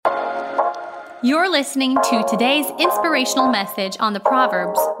You're listening to today's inspirational message on the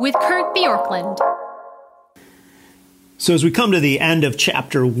Proverbs with Kurt Bjorklund. So as we come to the end of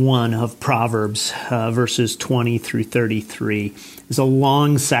chapter 1 of Proverbs, verses 20 through 33, it's a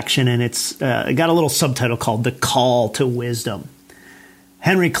long section, and it's got a little subtitle called The Call to Wisdom.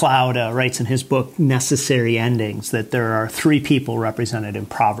 Henry Cloud writes in his book, Necessary Endings, that there are 3 people represented in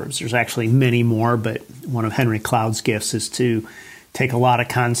Proverbs. There's actually many more, but one of Henry Cloud's gifts is to take a lot of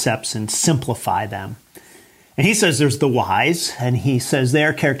concepts and simplify them. And he says there's the wise, and he says they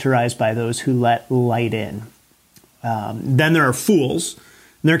are characterized by those who let light in. Then there are fools,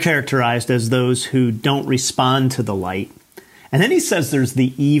 and they're characterized as those who don't respond to the light. And then he says there's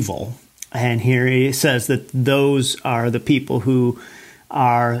the evil, and here he says that those are the people who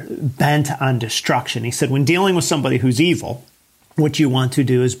are bent on destruction. He said when dealing with somebody who's evil, what you want to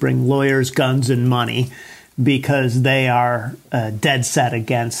do is bring lawyers, guns, and money, because they are dead set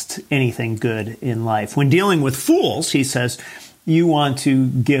against anything good in life. When dealing with fools, he says, you want to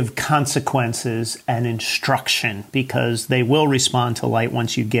give consequences and instruction because they will respond to light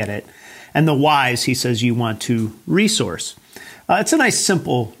once you get it. And the wise, he says, you want to resource. It's a nice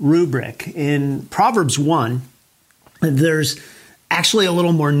simple rubric. In Proverbs 1, there's actually a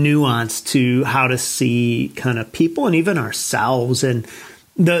little more nuance to how to see kind of people and even ourselves. And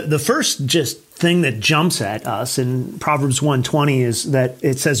the first just thing that jumps at us in Proverbs 1:20 is that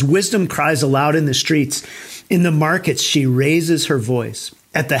it says, wisdom cries aloud in the streets. In the markets, she raises her voice.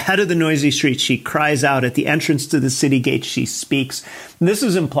 At the head of the noisy street, she cries out. At the entrance to the city gate, she speaks. And this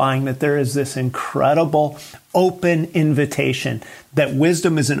is implying that there is this incredible open invitation, that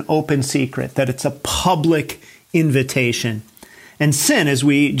wisdom is an open secret, that it's a public invitation. And sin, as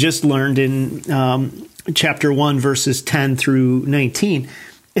we just learned in chapter 1, verses 10 through 19,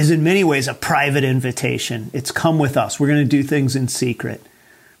 is in many ways a private invitation. It's come with us. We're going to do things in secret.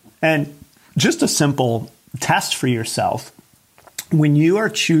 And just a simple test for yourself. When you are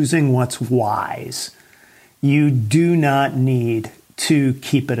choosing what's wise, you do not need to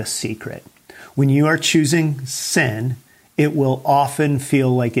keep it a secret. When you are choosing sin, it will often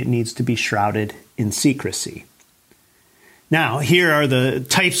feel like it needs to be shrouded in secrecy. Now, here are the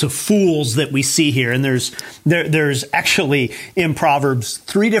types of fools that we see here. And there's actually in Proverbs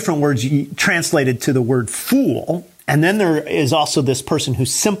 3 different words translated to the word fool. And then there is also this person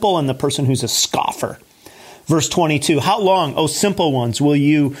who's simple and the person who's a scoffer. Verse 22, how long, O simple ones, will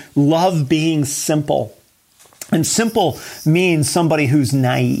you love being simple? And simple means somebody who's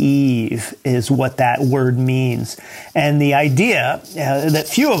naive is what that word means. And the idea that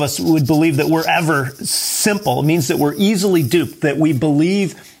few of us would believe that we're ever simple means that we're easily duped, that we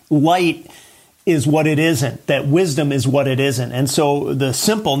believe light is what it isn't, that wisdom is what it isn't. And so the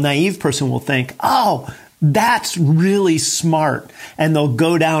simple, naive person will think, oh, that's really smart. And they'll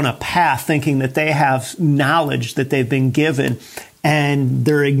go down a path thinking that they have knowledge that they've been given, and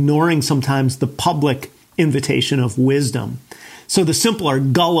they're ignoring sometimes the public invitation of wisdom. So the simple are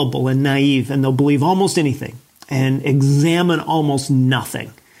gullible and naive, and they'll believe almost anything and examine almost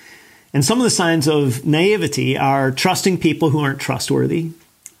nothing. And some of the signs of naivety are trusting people who aren't trustworthy,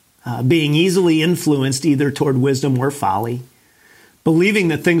 being easily influenced either toward wisdom or folly, believing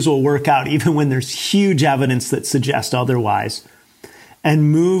that things will work out even when there's huge evidence that suggests otherwise,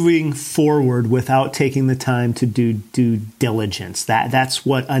 and moving forward without taking the time to do due diligence. That's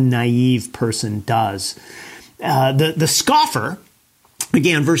what a naive person does. The scoffer,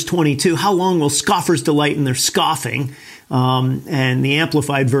 again, verse 22, how long will scoffers delight in their scoffing? And the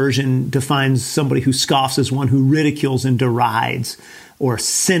Amplified Version defines somebody who scoffs as one who ridicules and derides, or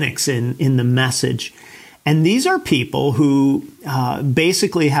cynics in the Message. And these are people who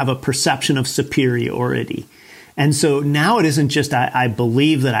basically have a perception of superiority. And so now it isn't just I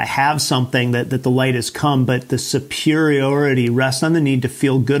believe that I have something, that the light has come, but the superiority rests on the need to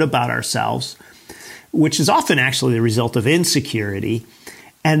feel good about ourselves, which is often actually the result of insecurity.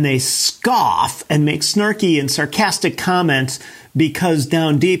 And they scoff and make snarky and sarcastic comments because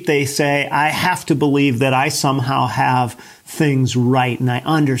down deep they say, I have to believe that I somehow have things right and I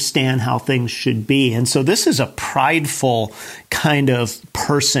understand how things should be. And so this is a prideful kind of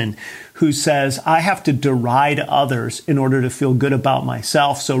person who says, I have to deride others in order to feel good about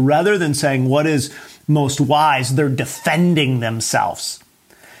myself. So rather than saying what is most wise, they're defending themselves.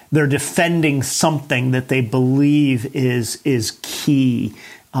 They're defending something that they believe is key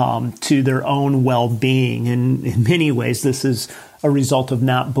to their own well-being. And in many ways, this is a result of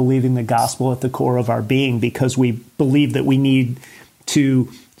not believing the gospel at the core of our being, because we believe that we need to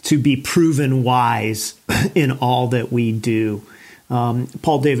be proven wise in all that we do.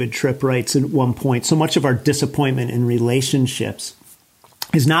 Paul David Tripp writes at one point, so much of our disappointment in relationships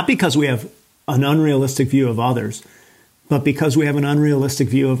is not because we have an unrealistic view of others, but because we have an unrealistic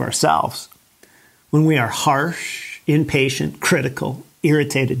view of ourselves. When we are harsh, impatient, critical,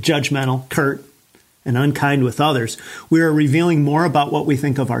 irritated, judgmental, curt, and unkind with others, we are revealing more about what we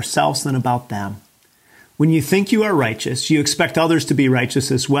think of ourselves than about them. When you think you are righteous, you expect others to be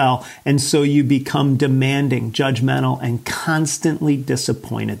righteous as well, and so you become demanding, judgmental, and constantly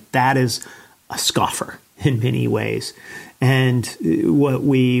disappointed. That is a scoffer in many ways. And what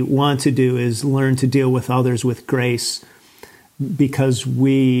we want to do is learn to deal with others with grace, because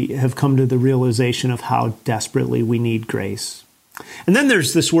we have come to the realization of how desperately we need grace. And then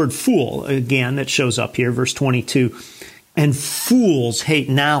there's this word fool, again, that shows up here, verse 22. And fools hate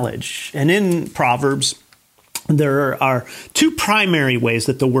knowledge. And in Proverbs, there are two primary ways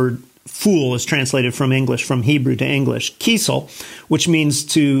that the word fool is translated from Hebrew to English. Kisel, which means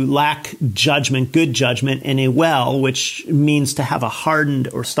to lack judgment, good judgment, and ewel, which means to have a hardened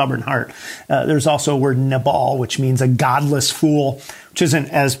or stubborn heart. There's also a word nabal, which means a godless fool, which isn't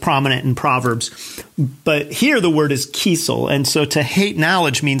as prominent in Proverbs. But here the word is kisel, and so to hate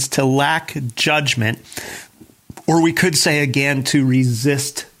knowledge means to lack judgment, or we could say again to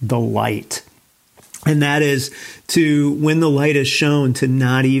resist the light. And that is to, when the light is shown, to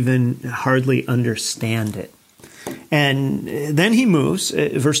not even hardly understand it. And then he moves,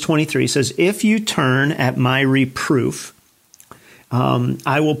 verse 23 says, if you turn at my reproof,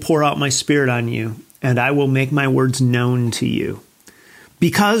 I will pour out my spirit on you, and I will make my words known to you.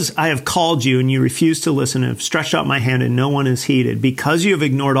 Because I have called you and you refuse to listen, and have stretched out my hand and no one is heeded, because you have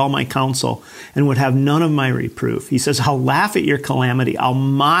ignored all my counsel and would have none of my reproof. He says, I'll laugh at your calamity. I'll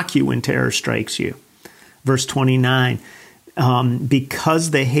mock you when terror strikes you. Verse 29,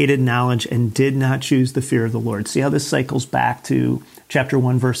 because they hated knowledge and did not choose the fear of the Lord. See how this cycles back to chapter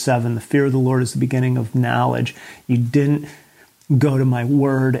 1, verse 7. The fear of the Lord is the beginning of knowledge. You didn't go to my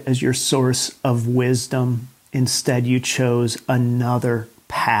word as your source of wisdom. Instead, you chose another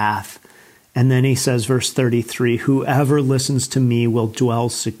path. And then he says, verse 33, whoever listens to me will dwell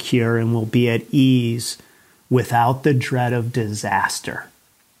secure and will be at ease without the dread of disaster.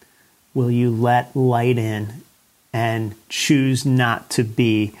 Will you let light in and choose not to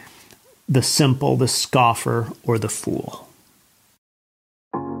be the simple, the scoffer, or the fool?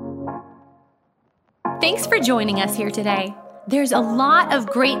 Thanks for joining us here today. There's a lot of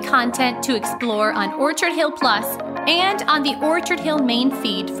great content to explore on Orchard Hill Plus and on the Orchard Hill main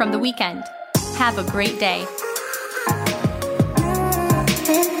feed from the weekend. Have a great day.